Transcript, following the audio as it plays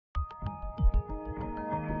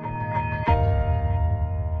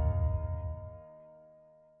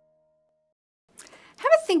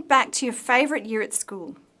back to your favourite year at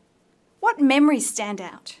school, what memories stand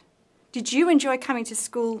out? Did you enjoy coming to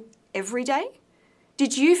school every day?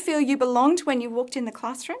 Did you feel you belonged when you walked in the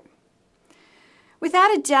classroom?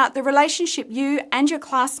 Without a doubt, the relationship you and your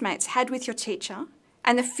classmates had with your teacher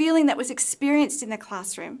and the feeling that was experienced in the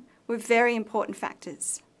classroom were very important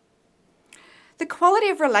factors. The quality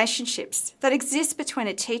of relationships that exist between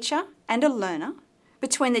a teacher and a learner,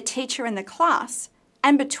 between the teacher and the class,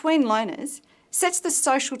 and between learners sets the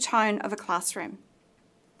social tone of a classroom.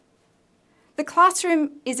 The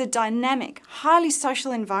classroom is a dynamic, highly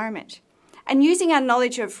social environment, and using our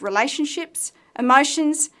knowledge of relationships,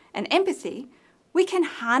 emotions, and empathy, we can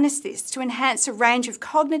harness this to enhance a range of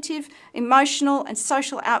cognitive, emotional, and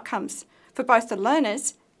social outcomes for both the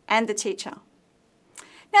learners and the teacher.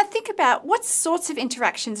 Now think about what sorts of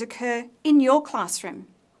interactions occur in your classroom.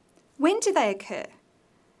 When do they occur?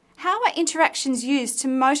 How are interactions used to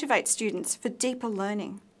motivate students for deeper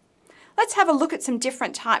learning? Let's have a look at some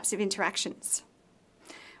different types of interactions.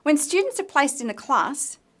 When students are placed in a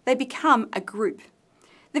class, they become a group.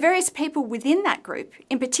 The various people within that group,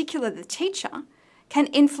 in particular the teacher, can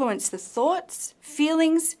influence the thoughts,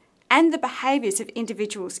 feelings, and the behaviours of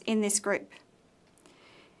individuals in this group.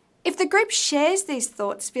 If the group shares these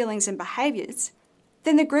thoughts, feelings, and behaviours,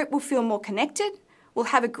 then the group will feel more connected,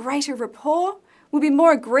 will have a greater rapport, will be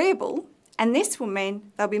more agreeable, and this will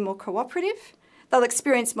mean they'll be more cooperative, they'll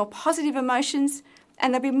experience more positive emotions,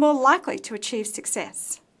 and they'll be more likely to achieve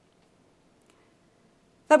success.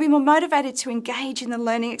 They'll be more motivated to engage in the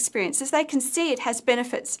learning experience as they can see it has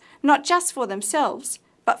benefits not just for themselves,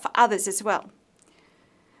 but for others as well.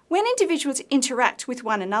 When individuals interact with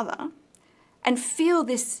one another and feel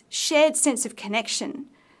this shared sense of connection,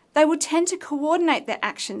 they will tend to coordinate their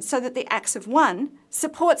actions so that the acts of one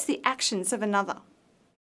supports the actions of another.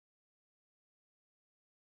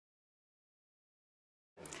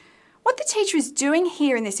 What the teacher is doing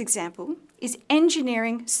here in this example is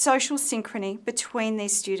engineering social synchrony between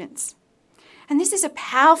these students. And this is a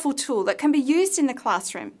powerful tool that can be used in the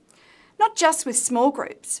classroom, not just with small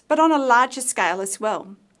groups, but on a larger scale as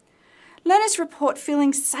well. Learners report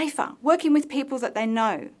feeling safer working with people that they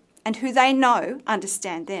know and who they know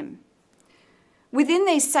understand them. Within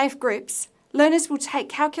these safe groups, learners will take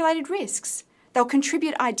calculated risks. They'll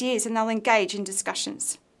contribute ideas and they'll engage in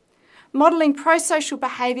discussions. Modelling pro-social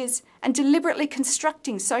behaviours and deliberately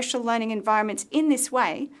constructing social learning environments in this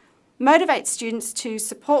way motivates students to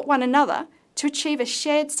support one another to achieve a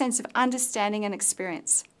shared sense of understanding and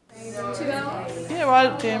experience. Yeah,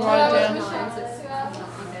 write it down.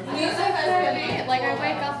 Music for me, like I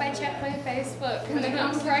wake up, I check my Facebook, and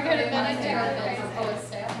then before I go to bed, I check my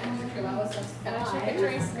Facebook. And I check it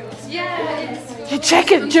during school. Yeah. You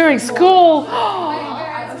check it during school?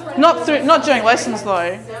 Not during lessons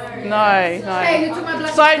though. No.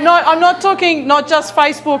 So no, I'm not talking not just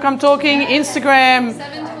Facebook. I'm talking Instagram.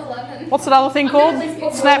 7 to 11. What's that other thing called?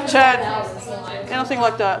 Snapchat. Anything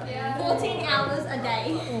like that. 14 hours a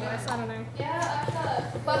day. I don't know.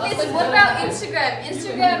 But listen, what about Instagram?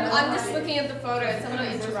 Instagram, I'm just looking at the photos, I'm not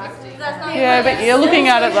interacting. That's not Yeah, but you're looking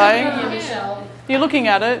at it though. You're looking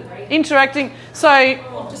at it, interacting. So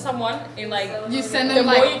To someone in like You send the them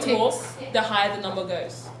more like you talk, tips, the higher the number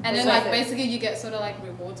goes. and then like basically you get sort of like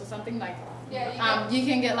rewards or something like. You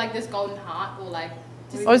can get like this golden heart or like.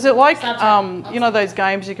 or is it like you know those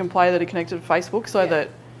games you can play that are connected to Facebook, so that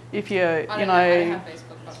if you I don't know, I don't have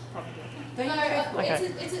Facebook, but probably. Okay.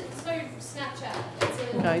 It's so Snapchat.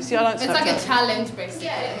 Okay, see, I don't. It's like a challenge basically.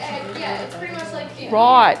 Yeah, it's pretty much like...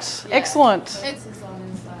 Right, excellent. It's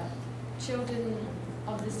Examines that children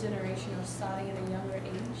of this generation are starting at a younger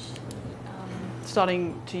age.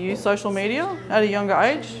 Starting to use social media at a younger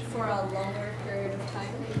age. For a longer period of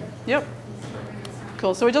time. Yep.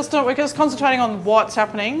 Cool. So we're just concentrating on what's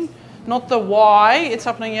happening, not the why it's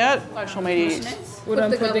happening yet. Social media is.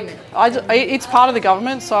 It's part of the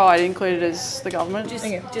government, so I include it as the government.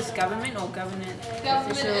 Just government or government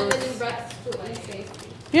Government officials? and then in brackets put in safety.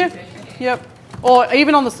 Yeah. Yep. Or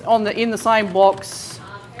even in the same blocks,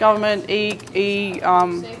 government,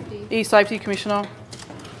 e-safety commissioner.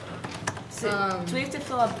 So, do we have to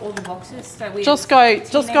fill up all the boxes? So we Just go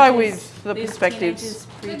with the perspectives.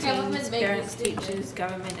 Teenagers, government preteens, make parents, decisions. teachers,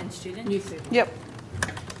 government, and students. Yep.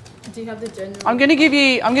 Do you have the general? I'm going to give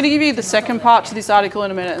you the second part to this article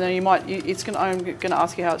in a minute, and then I'm going to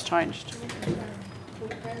ask you how it's changed,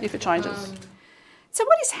 if it changes. So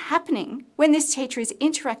what is happening when this teacher is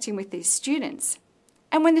interacting with these students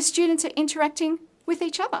and when the students are interacting with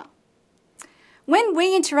each other? When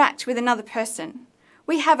we interact with another person,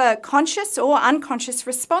 we have a conscious or unconscious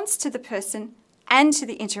response to the person and to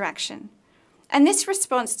the interaction. And this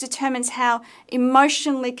response determines how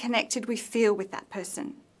emotionally connected we feel with that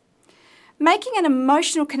person. Making an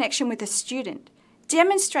emotional connection with a student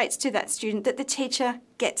demonstrates to that student that the teacher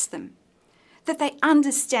gets them, that they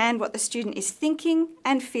understand what the student is thinking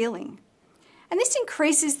and feeling. And this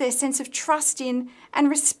increases their sense of trust in and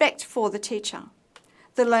respect for the teacher.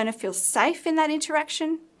 The learner feels safe in that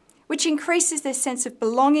interaction, which increases their sense of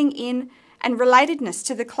belonging in and relatedness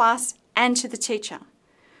to the class and to the teacher,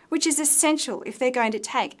 which is essential if they're going to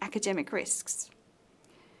take academic risks.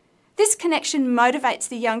 This connection motivates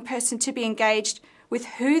the young person to be engaged with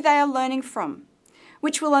who they are learning from,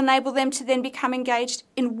 which will enable them to then become engaged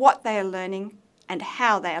in what they are learning and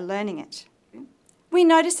how they are learning it. We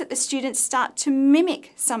notice that the students start to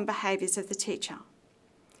mimic some behaviours of the teacher.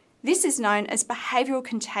 This is known as behavioural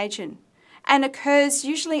contagion and occurs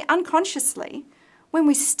usually unconsciously when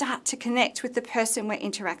we start to connect with the person we're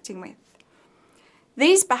interacting with.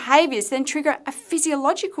 These behaviours then trigger a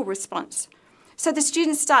physiological response, so the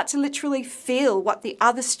students start to literally feel what the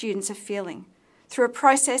other students are feeling through a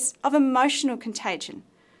process of emotional contagion,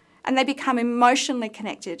 and they become emotionally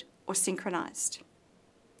connected or synchronised.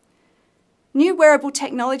 New wearable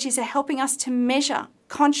technologies are helping us to measure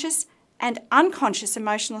conscious and unconscious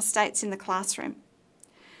emotional states in the classroom.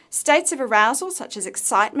 States of arousal such as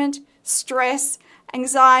excitement, stress,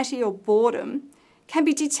 anxiety or boredom can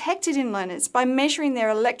be detected in learners by measuring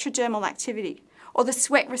their electrodermal activity or the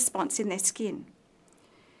sweat response in their skin.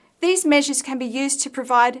 These measures can be used to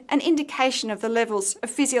provide an indication of the levels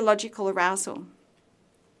of physiological arousal.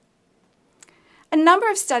 A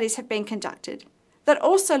number of studies have been conducted that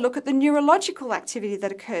also look at the neurological activity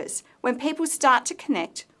that occurs when people start to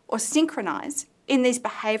connect or synchronise in these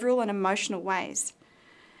behavioural and emotional ways.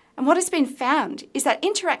 And what has been found is that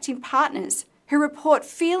interacting partners who report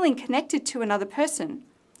feeling connected to another person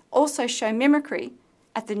also show mimicry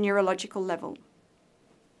at the neurological level.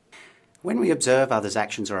 When we observe others'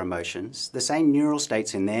 actions or emotions, the same neural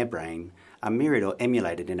states in their brain are mirrored or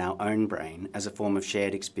emulated in our own brain as a form of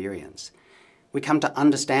shared experience. We come to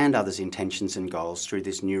understand others' intentions and goals through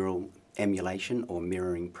this neural emulation or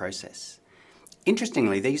mirroring process.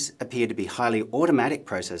 Interestingly, these appear to be highly automatic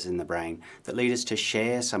processes in the brain that lead us to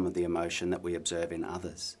share some of the emotion that we observe in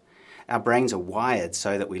others. Our brains are wired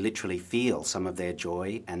so that we literally feel some of their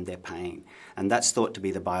joy and their pain, and that's thought to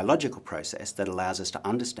be the biological process that allows us to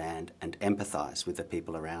understand and empathise with the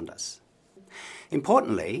people around us.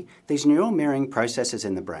 Importantly, these neural mirroring processes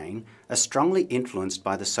in the brain are strongly influenced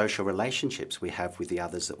by the social relationships we have with the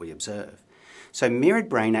others that we observe. So mirrored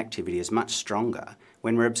brain activity is much stronger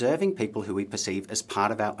when we're observing people who we perceive as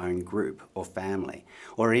part of our own group or family,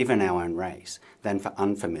 or even our own race, than for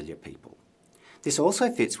unfamiliar people. This also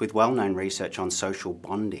fits with well-known research on social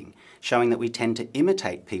bonding, showing that we tend to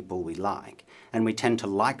imitate people we like, and we tend to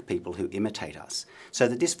like people who imitate us, so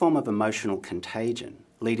that this form of emotional contagion,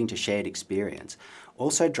 leading to shared experience,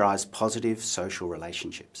 also drives positive social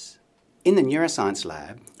relationships. In the neuroscience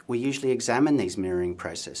lab, we usually examine these mirroring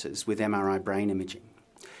processes with MRI brain imaging.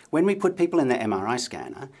 When we put people in the MRI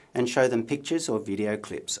scanner and show them pictures or video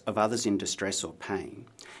clips of others in distress or pain,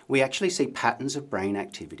 we actually see patterns of brain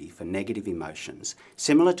activity for negative emotions,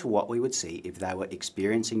 similar to what we would see if they were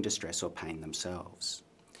experiencing distress or pain themselves.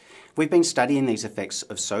 We've been studying these effects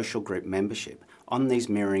of social group membership on these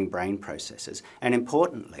mirroring brain processes, and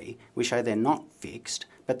importantly, we show they're not fixed,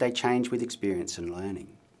 but they change with experience and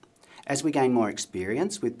learning. As we gain more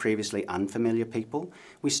experience with previously unfamiliar people,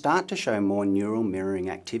 we start to show more neural mirroring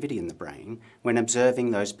activity in the brain when observing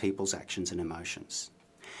those people's actions and emotions.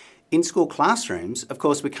 In school classrooms, of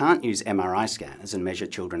course, we can't use MRI scanners and measure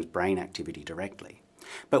children's brain activity directly,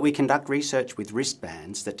 but we conduct research with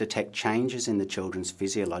wristbands that detect changes in the children's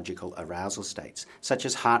physiological arousal states, such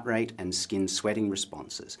as heart rate and skin sweating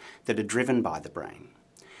responses that are driven by the brain.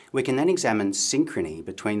 We can then examine synchrony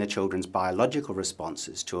between the children's biological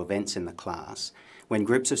responses to events in the class when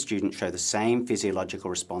groups of students show the same physiological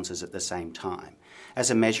responses at the same time,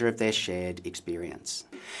 as a measure of their shared experience.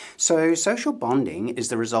 So social bonding is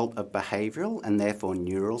the result of behavioural and therefore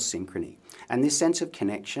neural synchrony, and this sense of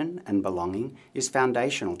connection and belonging is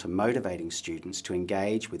foundational to motivating students to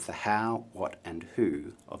engage with the how, what and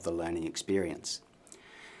who of the learning experience.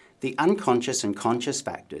 The unconscious and conscious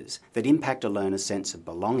factors that impact a learner's sense of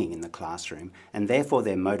belonging in the classroom and therefore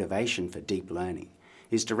their motivation for deep learning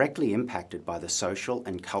is directly impacted by the social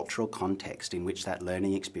and cultural context in which that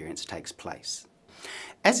learning experience takes place.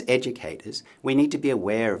 As educators, we need to be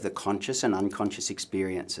aware of the conscious and unconscious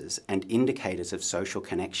experiences and indicators of social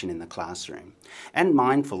connection in the classroom, and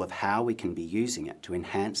mindful of how we can be using it to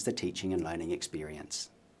enhance the teaching and learning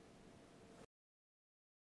experience.